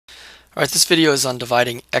Alright, this video is on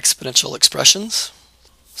dividing exponential expressions.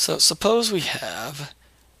 So suppose we have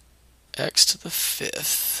x to the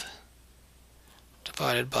fifth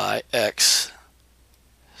divided by x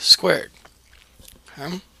squared.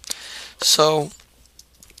 Okay? So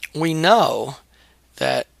we know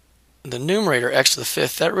that the numerator x to the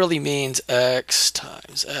fifth, that really means x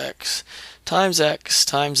times x times x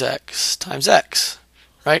times x times x,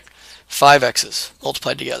 right? 5 x's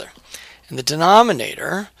multiplied together. And the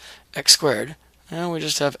denominator, x squared, we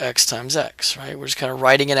just have x times x, right? We're just kind of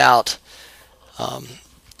writing it out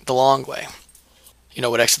the long way. You know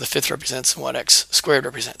what x to the fifth represents and what x squared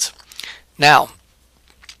represents. Now,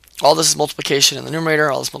 all this is multiplication in the numerator,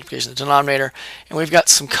 all this multiplication in the denominator, and we've got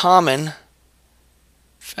some common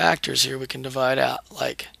factors here we can divide out,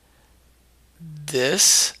 like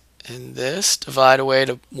this and this divide away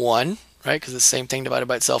to 1, right? Because the same thing divided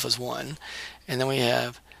by itself is 1. And then we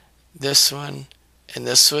have this one and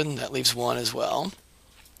this one, that leaves 1 as well.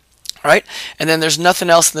 Right? And then there's nothing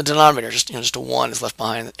else in the denominator, just a 1 is left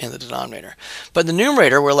behind in the denominator. But in the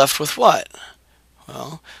numerator, we're left with what?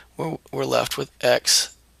 Well, we're left with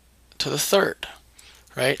x to the third.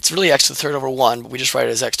 Right? It's really x to the third over 1, but we just write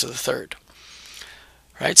it as x to the third.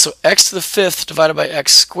 Right? So x to the fifth divided by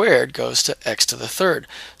x squared goes to x to the third.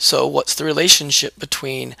 So what's the relationship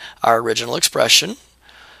between our original expression,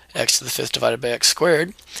 x to the fifth divided by x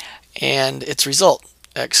squared, and its result,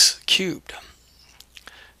 x cubed?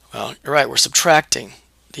 Well, you're right, we're subtracting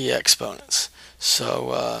the exponents.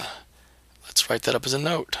 So let's write that up as a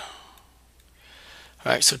note.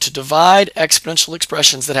 All right, so to divide exponential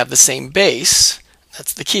expressions that have the same base,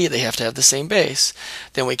 that's the key, they have to have the same base,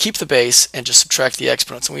 then we keep the base and just subtract the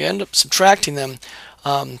exponents. And we end up subtracting them,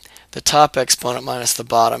 the top exponent minus the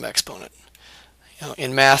bottom exponent.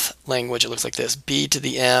 In math language, it looks like this: b to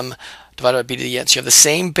the m divided by b to the n. So you have the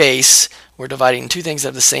same base. We're dividing two things that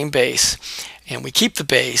have the same base. And we keep the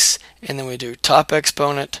base, and then we do top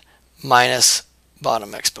exponent minus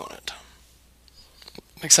bottom exponent.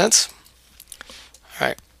 Make sense? All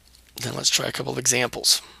right. Then let's try a couple of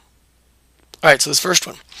examples. All right, so this first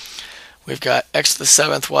one. We've got x to the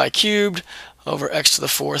seventh y cubed over x to the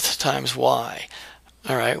fourth times y.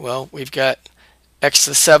 All right, well, we've got x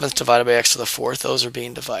to the seventh divided by x to the fourth. Those are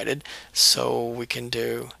being divided. So we can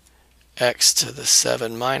do x to the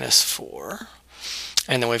 7 minus 4.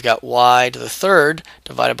 And then we've got y to the third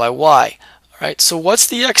divided by y. All right, so what's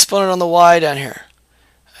the exponent on the y down here?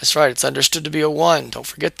 That's right, it's understood to be a 1. Don't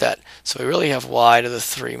forget that. So we really have y to the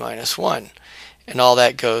 3 minus 1. And all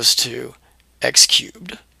that goes to x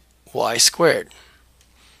cubed, y squared.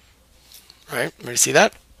 All right, ready to see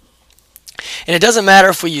that? And it doesn't matter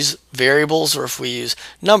if we use variables or if we use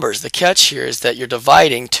numbers. The catch here is that you're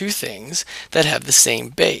dividing two things that have the same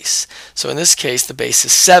base. So in this case, the base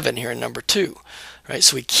is 7 here in number 2. Right?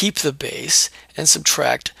 So we keep the base and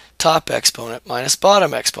subtract top exponent minus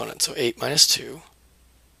bottom exponent. So 8 minus 2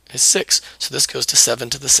 is 6. So this goes to 7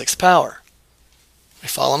 to the 6th power. You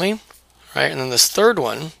follow me? Right? And then this third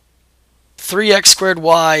one, 3x squared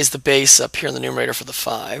y is the base up here in the numerator for the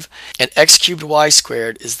 5, and x cubed y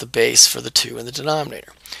squared is the base for the 2 in the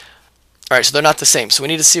denominator. All right, so they're not the same. So we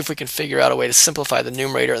need to see if we can figure out a way to simplify the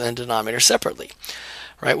numerator and the denominator separately.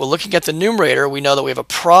 All right, well, looking at the numerator, we know that we have a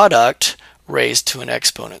product raised to an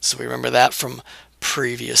exponent. So we remember that from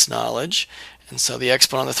previous knowledge. And so the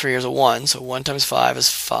exponent on the 3 is a 1. So 1 times 5 is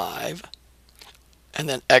 5. And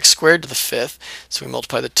then x squared to the fifth. So we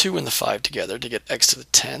multiply the 2 and the 5 together to get x to the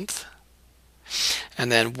 10th. And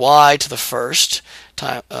then y to the first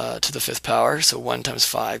to the 5th power. So 1 times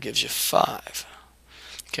 5 gives you 5.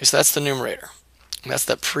 Okay, so that's the numerator. And that's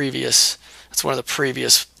one of the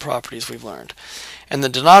previous properties we've learned. And the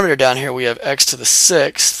denominator down here, we have x to the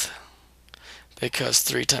 6th, because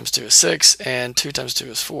 3 times 2 is 6, and 2 times 2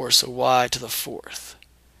 is 4, so y to the 4th.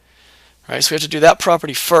 All right, so we have to do that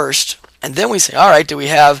property first, and then we say, all right, do we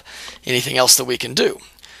have anything else that we can do?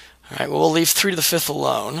 All right, well, we'll leave 3 to the 5th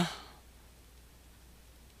alone,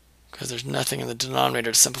 because there's nothing in the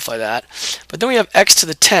denominator to simplify that. But then we have x to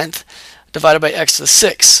the 10th divided by x to the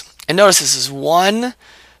 6th. And notice this is one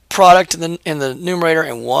product in the numerator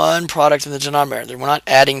and one product in the denominator. We're not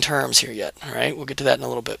adding terms here yet. All right, we'll get to that in a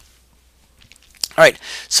little bit. All right,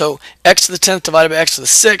 so x to the 10th divided by x to the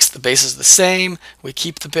 6th, the base is the same. We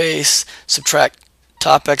keep the base, subtract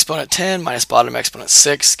top exponent 10 minus bottom exponent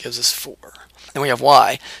 6 gives us 4. Then we have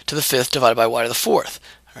y to the 5th divided by y to the 4th.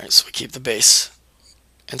 All right, so we keep the base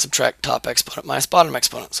and subtract top exponent minus bottom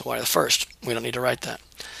exponent, so y to the 1st. We don't need to write that.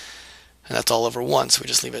 And that's all over 1, so we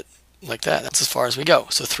just leave it like that. That's as far as we go.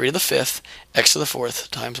 So 3 to the 5th, x to the 4th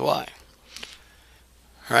times y.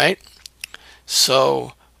 All right,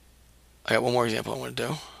 so I got one more example I want to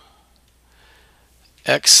do.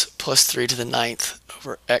 x plus 3 to the 9th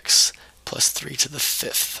over x plus 3 to the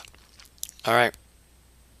 5th. All right.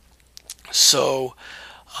 So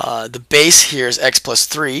the base here is x plus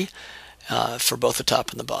 3 for both the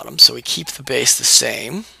top and the bottom. So we keep the base the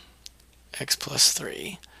same, x plus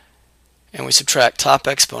 3. And we subtract top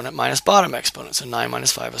exponent minus bottom exponent. So 9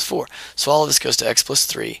 minus 5 is 4. So all of this goes to x plus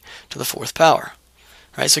 3 to the 4th power.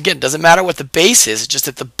 Right, so again, it doesn't matter what the base is, it's just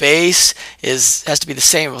that the base has to be the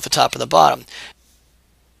same with the top and the bottom.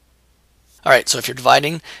 All right, so if you're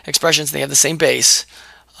dividing expressions and they have the same base,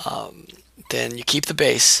 then you keep the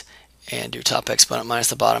base and do top exponent minus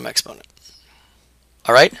the bottom exponent.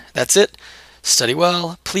 All right, that's it. Study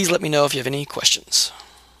well. Please let me know if you have any questions.